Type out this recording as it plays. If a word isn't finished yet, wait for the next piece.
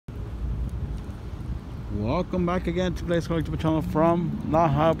Welcome back again to Playdays Collectibles channel from La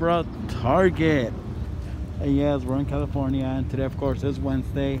Habra Target. Hey, yes, we're in California, and today, of course, is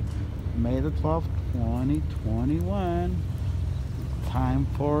Wednesday, May the 12th, 2021. Time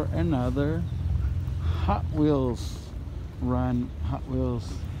for another Hot Wheels run, Hot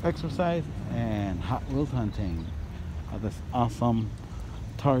Wheels exercise, and Hot Wheels hunting at this awesome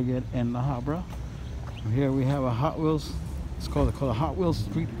Target in La Habra. Here we have a Hot Wheels. It's called a Hot Wheels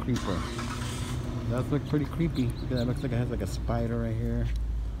Street Creeper. That looks pretty creepy. That looks like it has like a spider right here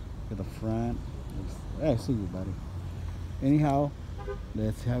at the front. Hey, I see you, buddy. Anyhow,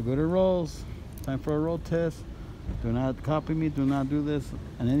 let's see how good it rolls. Time for a roll test. Do not copy me. Do not do this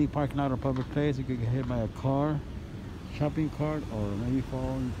in any parking lot or public place. You could get hit by a car, shopping cart, or maybe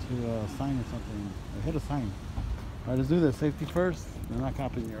fall into a sign or something. Or hit a sign. All right, let's do this. Safety first. Do not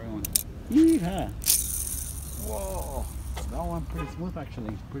copy your own. Yeehaw! Whoa! That one pretty smooth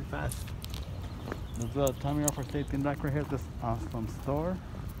actually. Pretty fast. Let's tell me off for safety and back right here at this awesome store.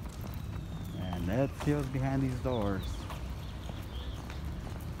 And let's see what's behind these doors.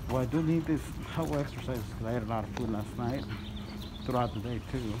 Well, I do need this Hot Wheels exercise because I ate a lot of food last night, throughout the day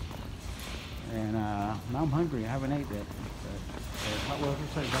too. And now I'm hungry. I haven't ate yet. But Hot Wheels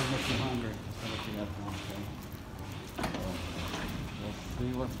exercise does make me hungry. Just to let you guys know, okay? So, let's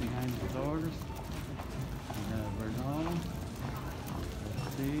see what's behind the doors. You never know.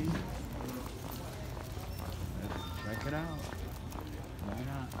 Let's see. Check it out. Why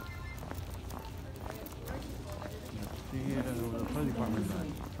not? Let's see the toy department is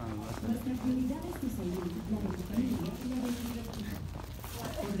trying to look at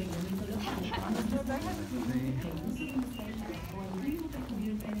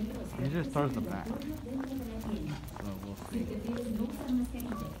it. It just starts the back. So we'll see.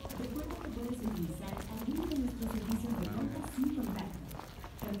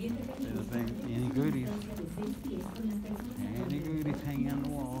 Any goodies? Any goodies hanging on the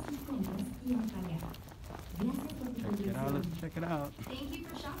wall? Check it out. Let's check it out. Thank you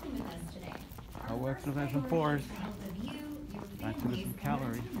for shopping with us today. Our exercise and force. Not to some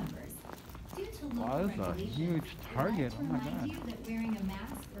calories. Wow, this is a huge Target. Oh my God.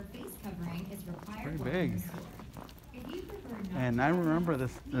 Pretty big. And I remember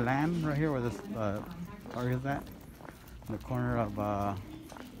this land right here where this Target is at. In the corner of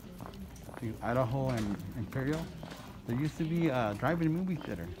Idaho and Imperial. There used to be a drive-in movie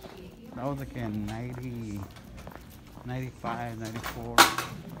theater. That was like in 90, 95, 94.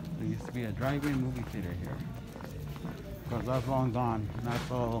 There used to be a drive-in movie theater here. Of course, that's long gone. Now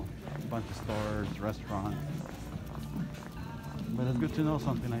it's all a bunch of stores, restaurants. But it's good to know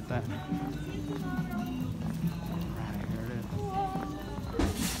something like that. Alright, here it is.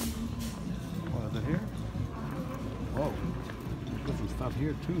 What is it here? Whoa. There's some stuff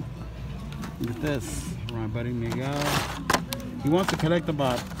here too. Look at this. My buddy Miguel. He wants to collect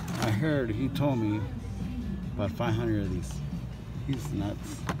about, I heard, he told me, about 500 of these. He's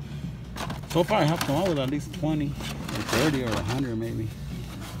nuts. So far I helped him out with at least 20, or 30, or 100 maybe.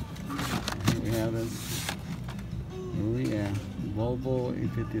 Here we have this. Oh yeah. Volvo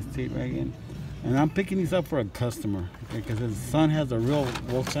 850 State Wagon. And I'm picking these up for a customer. Because his son has a real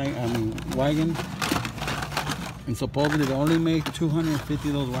Volkswagen wagon. And supposedly they only make 250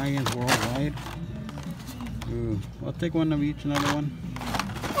 of those wagons worldwide. Ooh, I'll take one of each, another one.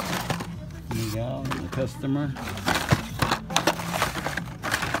 There you go, the customer.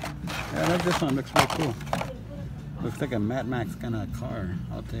 Yeah, I like this one, looks real cool. Looks like a Mad Max kind of car.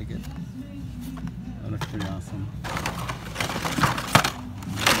 I'll take it. That looks pretty awesome.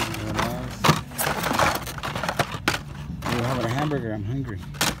 What else? We're having a hamburger, I'm hungry.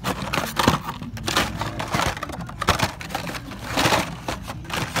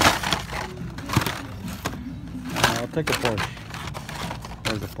 I'll take a Porsche.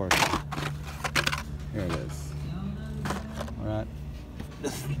 There's a Porsche. Here it is. Alright.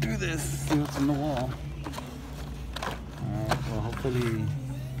 Let's do this. See what's on the wall. Alright, well hopefully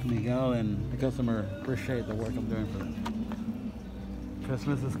Miguel and the customer appreciate the work I'm doing for them.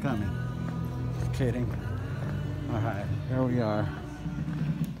 Christmas is coming. Just kidding. Alright, here we are.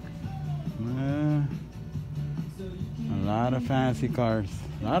 A lot of fancy cars.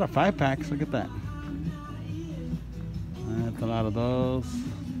 A lot of 5-packs, look at that. That's a lot of those.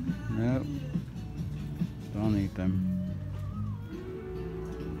 Nope. Don't eat them.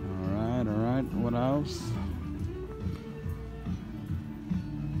 Alright, alright. What else?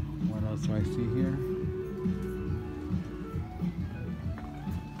 What else do I see here?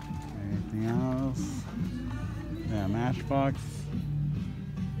 Anything else? Yeah, Matchbox.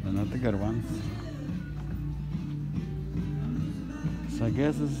 But not the good ones. So I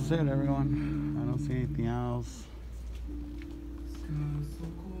guess this is it, everyone. I don't see anything else.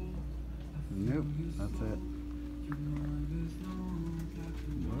 Nope, that's it.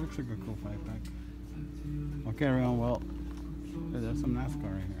 Looks like a cool 5-pack. Okay, everyone, well, there's some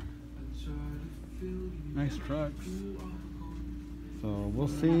NASCAR right here. Nice trucks. So we'll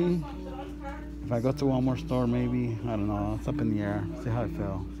see if I go to one more store, maybe. I don't know. It's up in the air. See how I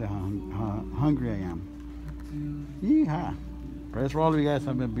feel. See how hungry I am. Yeehaw! Praise for all of you guys.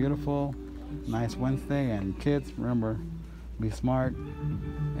 Have been beautiful. Nice Wednesday. And kids, remember, be smart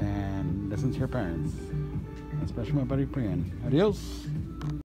and listen to your parents. Especially my buddy Priyan. Adios.